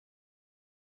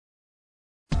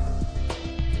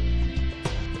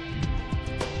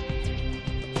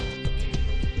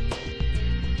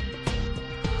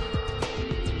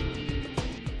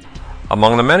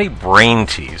Among the many brain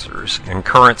teasers in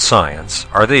current science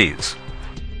are these.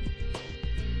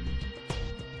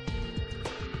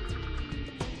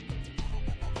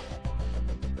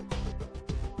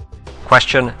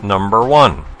 Question number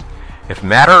 1. If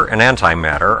matter and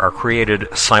antimatter are created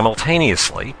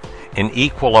simultaneously in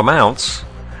equal amounts,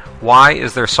 why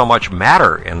is there so much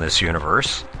matter in this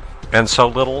universe and so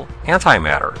little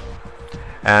antimatter?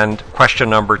 And question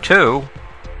number 2,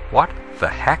 what the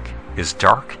heck is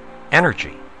dark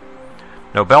energy?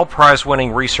 Nobel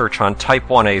Prize-winning research on Type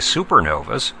 1a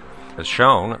supernovas has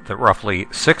shown that roughly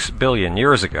 6 billion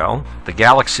years ago, the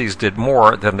galaxies did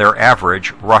more than their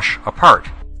average rush apart.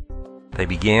 They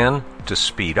began to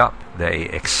speed up. They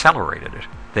accelerated it.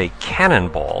 They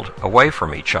cannonballed away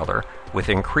from each other with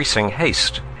increasing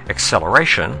haste.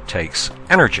 Acceleration takes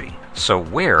energy. So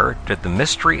where did the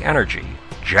mystery energy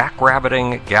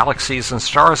jackrabbiting galaxies and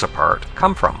stars apart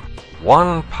come from?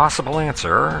 One possible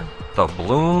answer, the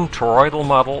Bloom Toroidal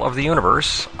Model of the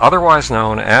universe, otherwise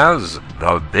known as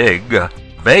the Big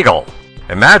Bagel.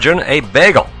 Imagine a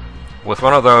bagel with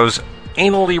one of those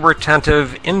anally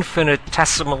retentive,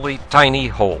 infinitesimally tiny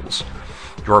holes.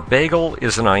 Your bagel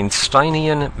is an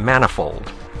Einsteinian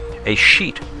manifold, a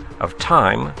sheet of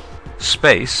time,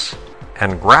 space,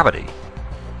 and gravity.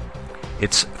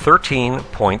 It's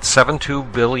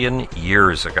 13.72 billion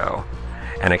years ago.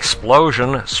 An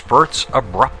explosion spurts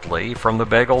abruptly from the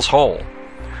bagel's hole.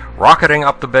 Rocketing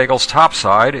up the bagel's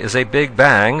topside is a big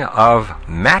bang of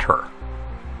matter.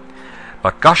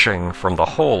 But gushing from the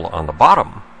hole on the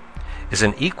bottom is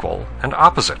an equal and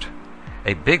opposite,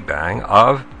 a big bang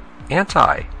of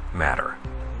antimatter.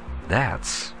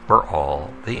 That's where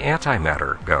all the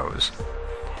antimatter goes.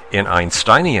 In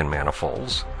Einsteinian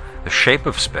manifolds, the shape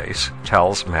of space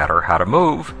tells matter how to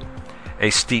move. A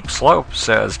steep slope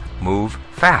says move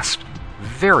fast,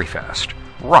 very fast,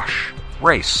 rush,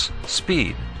 race,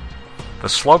 speed. The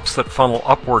slopes that funnel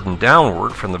upward and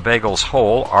downward from the bagel's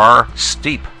hole are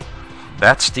steep.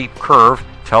 That steep curve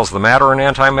tells the matter and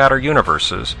antimatter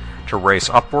universes to race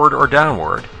upward or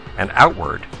downward and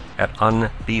outward at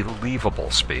unbelievable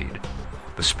speed,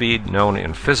 the speed known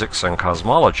in physics and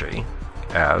cosmology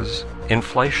as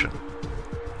inflation.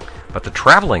 But the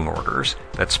traveling orders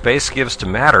that space gives to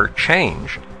matter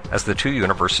change as the two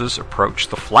universes approach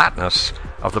the flatness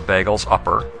of the bagel's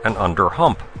upper and under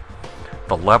hump.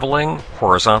 The leveling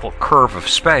horizontal curve of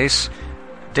space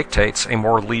dictates a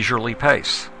more leisurely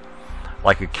pace.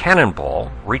 Like a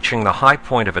cannonball reaching the high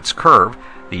point of its curve,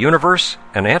 the universe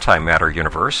and antimatter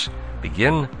universe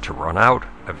begin to run out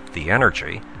of the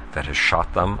energy that has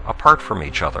shot them apart from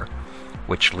each other,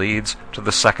 which leads to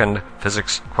the second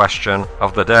physics question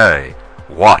of the day.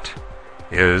 What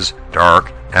is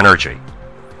dark energy?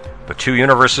 The two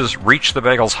universes reach the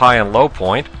bagel's high and low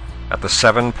point at the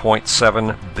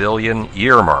 7.7 billion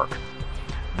year mark.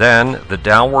 Then the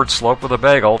downward slope of the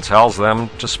bagel tells them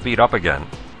to speed up again.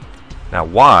 Now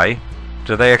why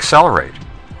do they accelerate?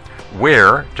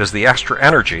 Where does the extra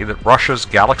energy that rushes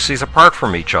galaxies apart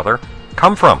from each other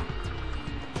come from?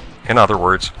 In other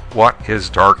words, what is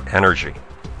dark energy?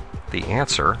 The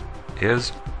answer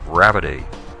is gravity.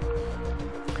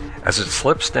 As it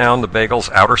slips down the bagel's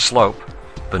outer slope,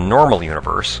 the normal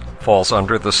universe falls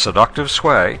under the seductive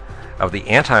sway of the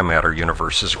antimatter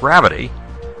universe's gravity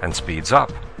and speeds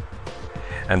up.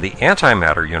 And the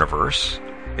antimatter universe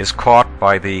is caught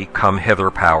by the come-hither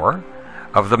power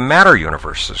of the matter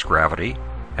universe's gravity,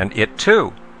 and it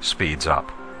too speeds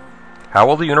up. How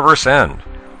will the universe end?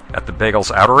 At the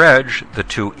bagel's outer edge, the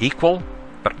two equal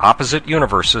but opposite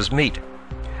universes meet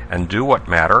and do what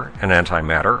matter and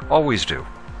antimatter always do.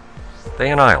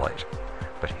 They annihilate.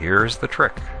 But here's the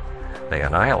trick. They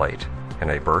annihilate in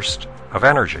a burst of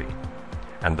energy,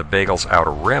 and the bagel's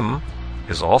outer rim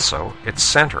is also its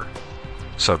center.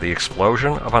 So the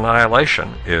explosion of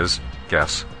annihilation is,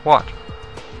 guess what?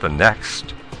 The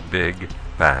next Big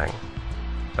Bang.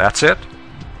 That's it.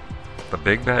 The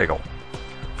Big Bagel.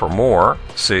 For more,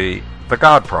 see The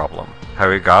God Problem,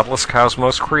 How a Godless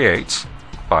Cosmos Creates,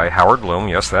 by Howard Bloom,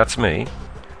 yes, that's me,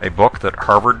 a book that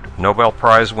Harvard Nobel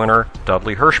Prize winner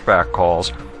Dudley Hirschbach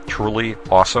calls truly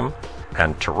awesome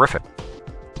and terrific.